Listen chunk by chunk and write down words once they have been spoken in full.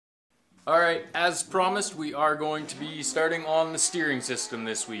Alright, as promised, we are going to be starting on the steering system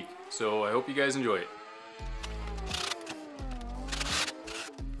this week, so I hope you guys enjoy it.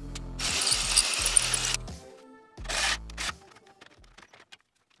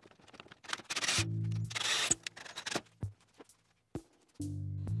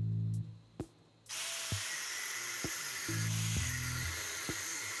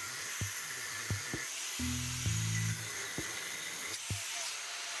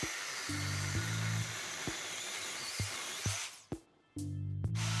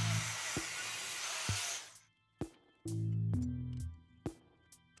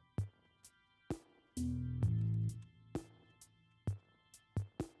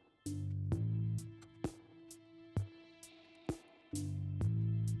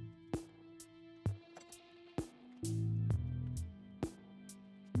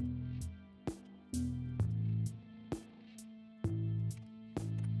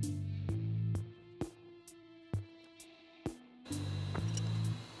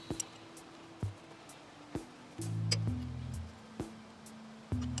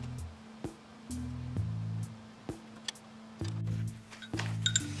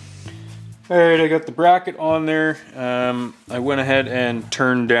 Alright, I got the bracket on there. I went ahead and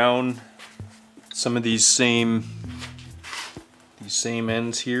turned down some of these same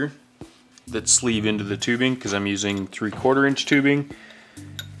ends here that sleeve into the tubing because I'm using 3/4 inch tubing.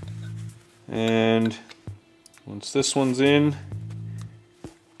 And once this one's in,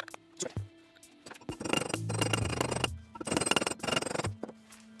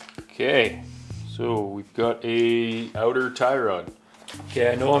 okay, so we've got a outer tie rod.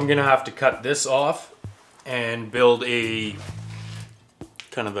 Okay, I know I'm gonna have to cut this off and build a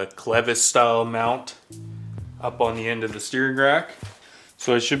kind of a clevis style mount up on the end of the steering rack.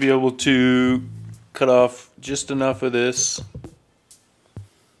 So I should be able to cut off just enough of this,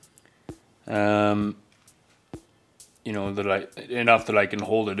 you know, enough that I can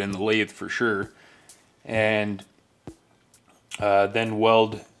hold it in the lathe for sure, and then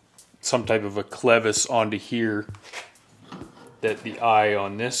weld some type of a clevis onto here that the eye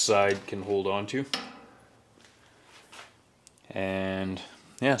on this side can hold on to. And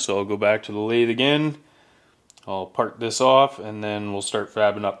yeah, so I'll go back to the lathe again, I'll part this off, and then we'll start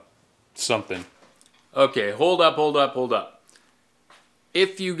fabbing up something. Okay, hold up.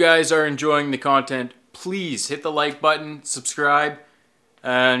 If you guys are enjoying the content, please hit the like button, subscribe,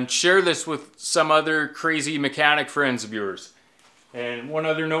 and share this with some other crazy mechanic friends of yours. And one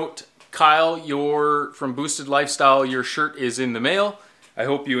other note, Kyle, from Boosted Lifestyle, your shirt is in the mail. I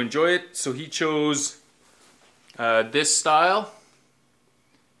hope you enjoy it. So he chose this style.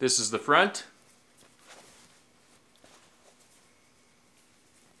 This is the front.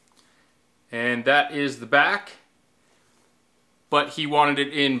 And that is the back. But he wanted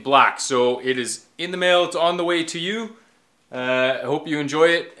it in black. So it is in the mail. It's on the way to you. I hope you enjoy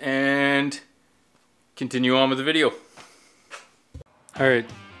it and continue on with the video. Alright.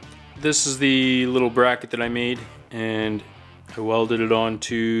 This is the little bracket that I made, and I welded it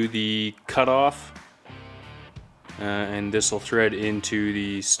onto the cutoff, and this will thread into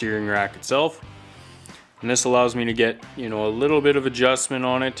the steering rack itself. And this allows me to get, you know, a little bit of adjustment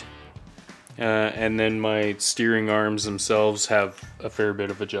on it, and then my steering arms themselves have a fair bit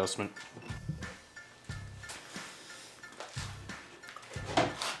of adjustment.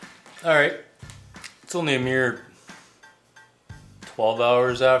 Alright, it's only a mere 12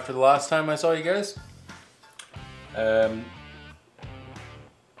 hours after the last time I saw you guys.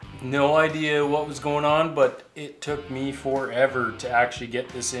 No idea what was going on, but it took me forever to actually get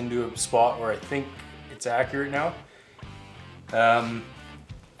this into a spot where I think it's accurate now. And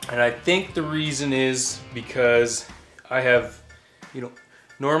I think the reason is because I have, you know,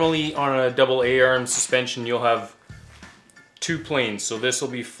 normally on a double A-arm suspension you'll have two planes. So this will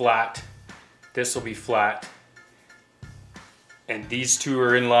be flat, this will be flat, and these two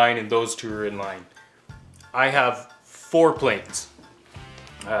are in line and those two are in line. I have 4 planes.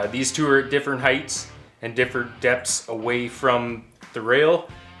 These two are at different heights and different depths away from the rail,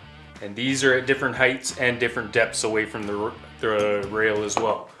 and these are at different heights and different depths away from the rail as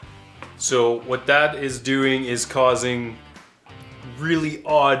well. So what that is doing is causing really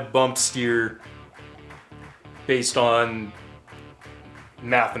odd bump steer based on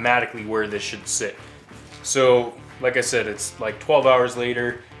mathematically where this should sit. So like I said, it's like 12 hours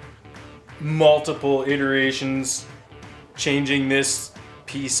later, multiple iterations, changing this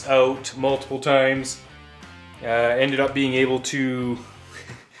piece out multiple times. Ended up being able to,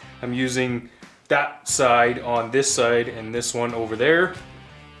 I'm using that side on this side and this one over there.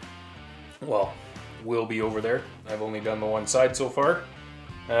 Well, will be over there. I've only done the one side so far.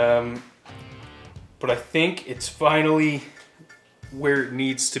 but I think it's finally where it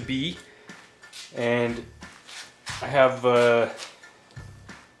needs to be. And I have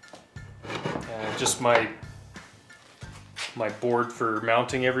just my board for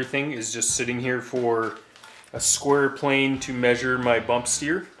mounting everything is just sitting here for a square plane to measure my bump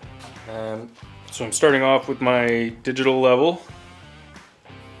steer. So I'm starting off with my digital level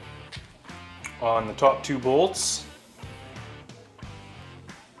on the top 2 bolts.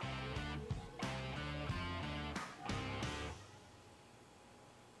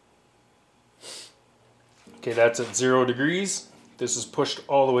 Okay, that's at 0 degrees. This is pushed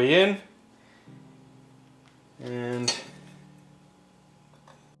all the way in. And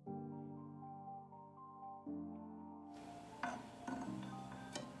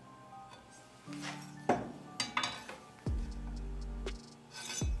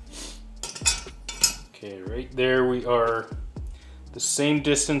okay, right there we are the same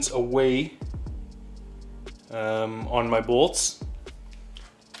distance away on my bolts.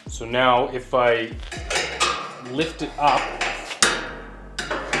 So now if I lift it up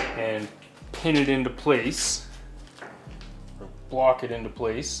and pin it into place, or block it into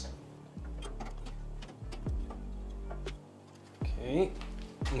place. Okay,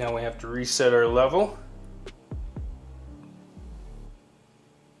 now we have to reset our level.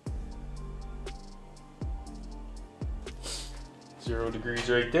 Zero degrees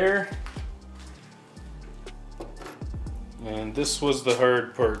right there. And this was the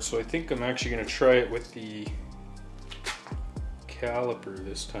hard part, so I think I'm actually going to try it with the caliper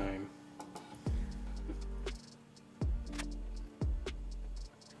this time.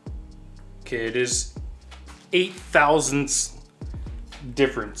 Okay, it is 8 thousandths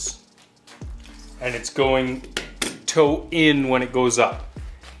difference, and it's going toe in when it goes up.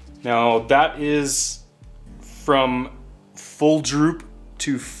 Now that is from full droop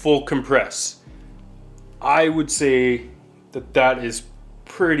to full compress. I would say that that is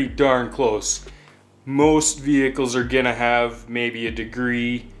pretty darn close. Most vehicles are gonna have maybe a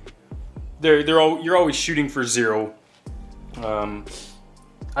degree. You're always shooting for 0.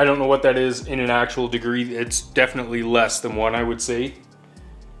 I don't know what that is in an actual degree. It's definitely less than 1, I would say.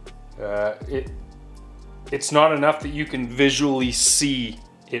 It's not enough that you can visually see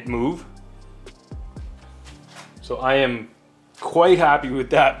it move. So I am quite happy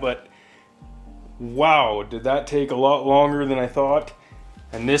with that, but wow, did that take a lot longer than I thought.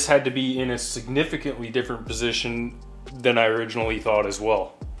 And this had to be in a significantly different position than I originally thought as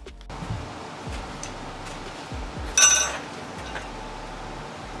well.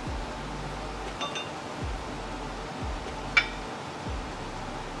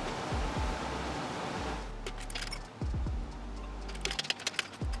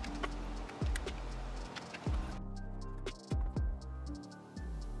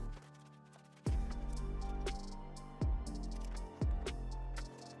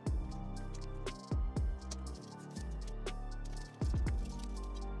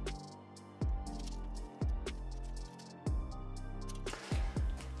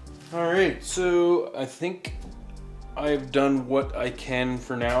 Alright, so I think I've done what I can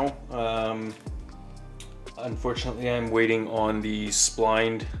for now. Unfortunately, I'm waiting on the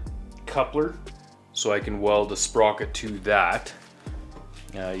splined coupler so I can weld a sprocket to that.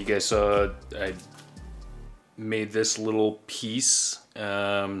 You guys saw I made this little piece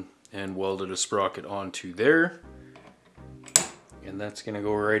and welded a sprocket onto there. And that's gonna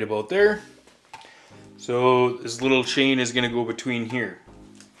go right about there. So this little chain is gonna go between here.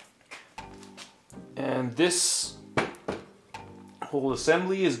 And this whole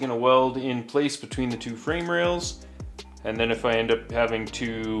assembly is going to weld in place between the 2 frame rails. And then if I end up having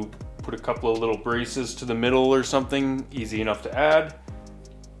to put a couple of little braces to the middle or something, easy enough to add.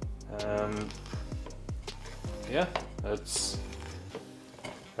 Yeah, that's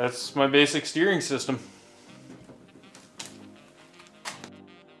my basic steering system.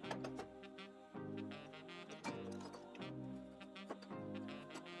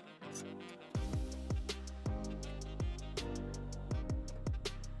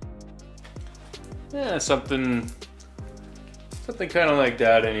 Yeah, something kind of like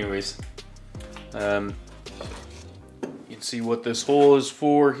that anyways. You can see what this hole is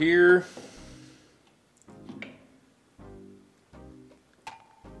for here.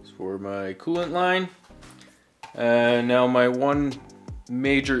 It's for my coolant line. Now my one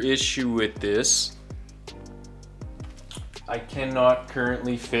major issue with this, I cannot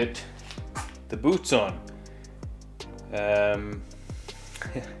currently fit the boots on.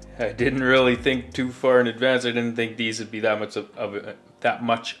 I didn't really think too far in advance. I didn't think these would be that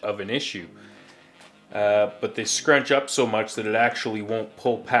much of an issue. But they scrunch up so much that it actually won't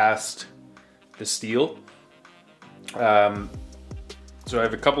pull past the steel. So I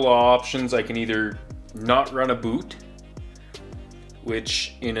have a couple of options. I can either not run a boot,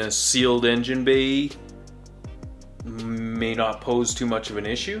 which in a sealed engine bay may not pose too much of an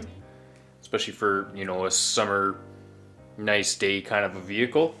issue, especially for, you know, a summer nice day kind of a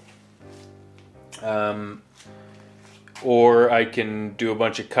vehicle. Or I can do a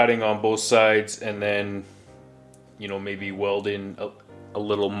bunch of cutting on both sides and then, you know, maybe weld in a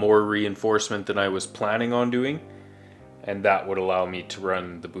little more reinforcement than I was planning on doing, and that would allow me to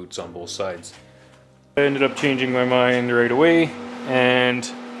run the boots on both sides. I ended up changing my mind right away, and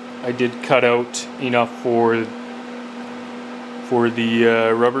I did cut out enough for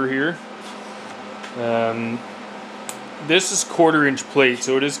the rubber here. This is 1/4 inch plate,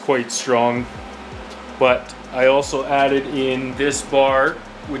 so it is quite strong, but I also added in this bar,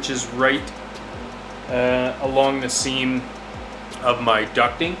 which is right along the seam of my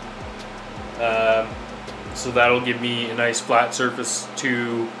ducting. So that'll give me a nice flat surface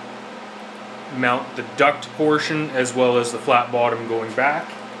to mount the duct portion as well as the flat bottom going back.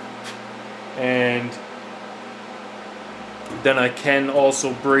 And then I can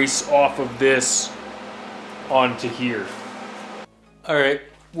also brace off of this onto here. Alright,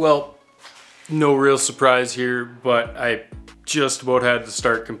 well, no real surprise here, but I just about had to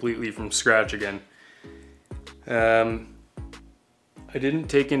start completely from scratch again. I didn't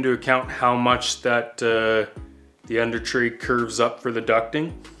take into account how much that the under tray curves up for the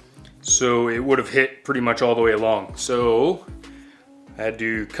ducting, so it would have hit pretty much all the way along. So I had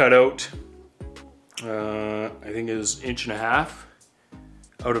to cut out, I think it was 1.5 inches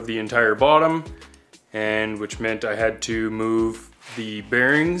out of the entire bottom, and which meant I had to move the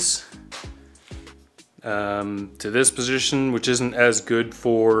bearings to this position, which isn't as good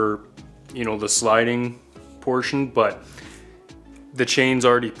for, you know, the sliding portion, but the chain's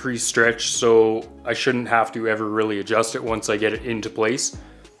already pre-stretched, so I shouldn't have to ever really adjust it once I get it into place.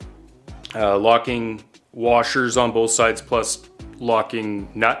 Locking washers on both sides plus locking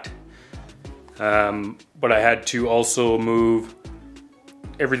nut. But I had to also move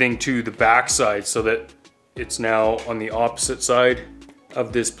everything to the back side so that it's now on the opposite side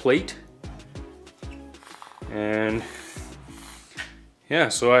of this plate. And yeah,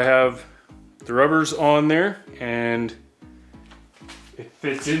 so I have the rubbers on there and it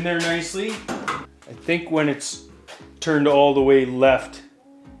fits in there nicely. I think when it's turned all the way left,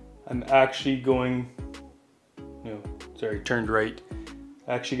 I'm actually going, turned right.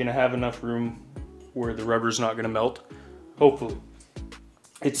 Actually gonna have enough room where the rubber's not gonna melt, hopefully.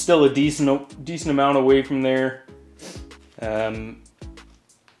 It's still a decent amount away from there. I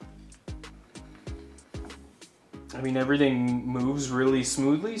mean, everything moves really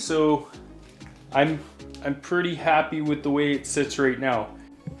smoothly, so I'm pretty happy with the way it sits right now.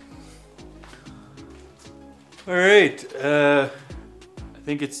 All right, I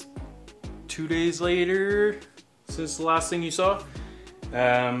think it's 2 days later since the last thing you saw.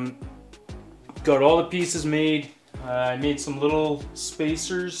 Got all the pieces made. I made some little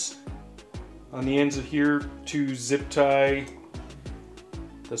spacers on the ends of here to zip tie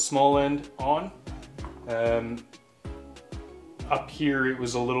the small end on. Up here it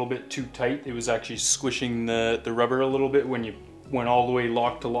was a little bit too tight. It was actually squishing the rubber a little bit when you went all the way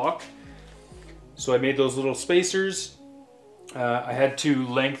lock to lock. So I made those little spacers. I had to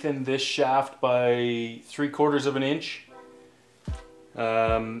lengthen this shaft by 3/4 of an inch.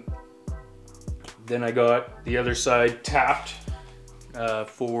 Then I got the other side tapped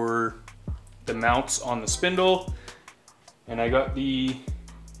for the mounts on the spindle, and I got the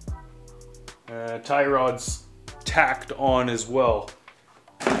tie rods tacked on as well.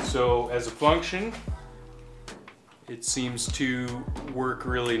 So as a function, it seems to work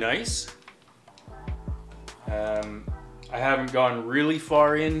really nice. I haven't gone really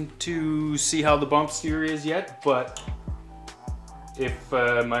far in to see how the bump steer is yet, but if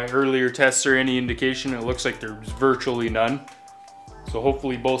my earlier tests are any indication, it looks like there's virtually none. So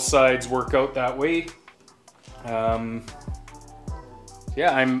hopefully both sides work out that way.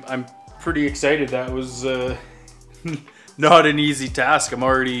 Yeah, I'm pretty excited. That was not an easy task. I'm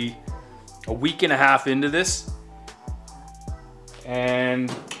already a week and a half into this,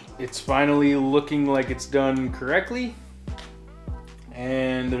 and it's finally looking like it's done correctly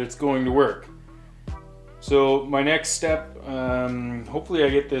and that it's going to work. So my next step, hopefully I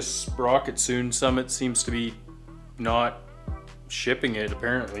get this sprocket soon. Summit seems to be not shipping it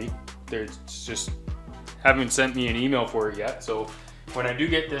apparently. They just haven't sent me an email for it yet. So when I do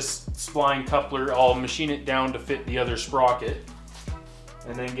get this spline coupler, I'll machine it down to fit the other sprocket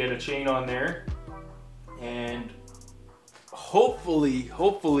and then get a chain on there, and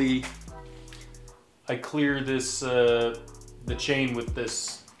hopefully I clear this the chain with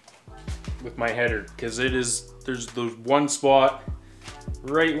my header, because there's the one spot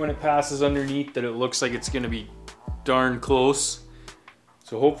right when it passes underneath that it looks like it's going to be darn close.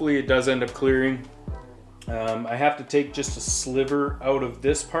 So hopefully it does end up clearing. I have to take just a sliver out of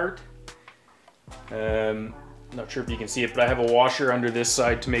this part. Not sure if you can see it, but I have a washer under this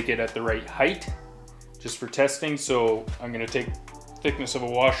side to make it at the right height, just for testing. So I'm going to take thickness of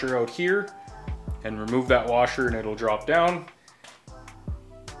a washer out here and remove that washer, and it'll drop down.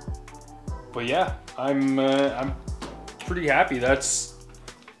 But yeah, I'm pretty happy. That's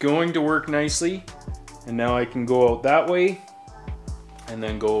going to work nicely. And now I can go out that way and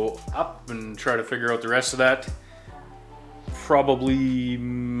then go up and try to figure out the rest of that probably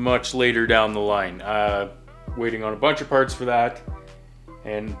much later down the line. Waiting on a bunch of parts for that,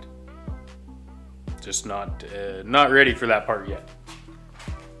 and just not ready for that part yet.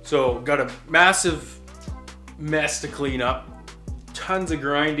 So got a massive mess to clean up, tons of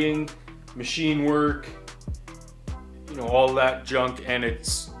grinding, machine work, you know, all that junk, and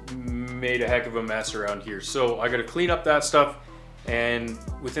it's made a heck of a mess around here. So I got to clean up that stuff, and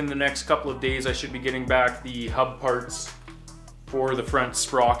within the next couple of days I should be getting back the hub parts for the front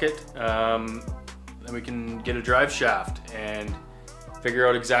sprocket. Then we can get a drive shaft and figure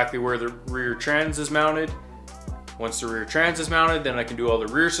out exactly where the rear trans is mounted. Once the rear trans is mounted, then I can do all the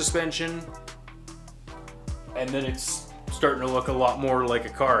rear suspension, and then it's starting to look a lot more like a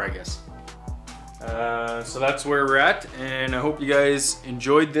car, I guess. So that's where we're at, and I hope you guys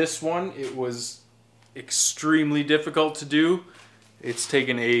enjoyed this one. It was extremely difficult to do. It's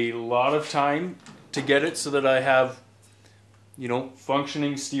taken a lot of time to get it so that I have, you know,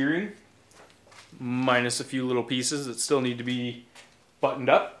 functioning steering, minus a few little pieces that still need to be buttoned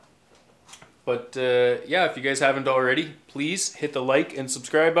up. But yeah, if you guys haven't already, please hit the like and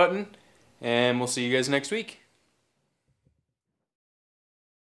subscribe button, and we'll see you guys next week.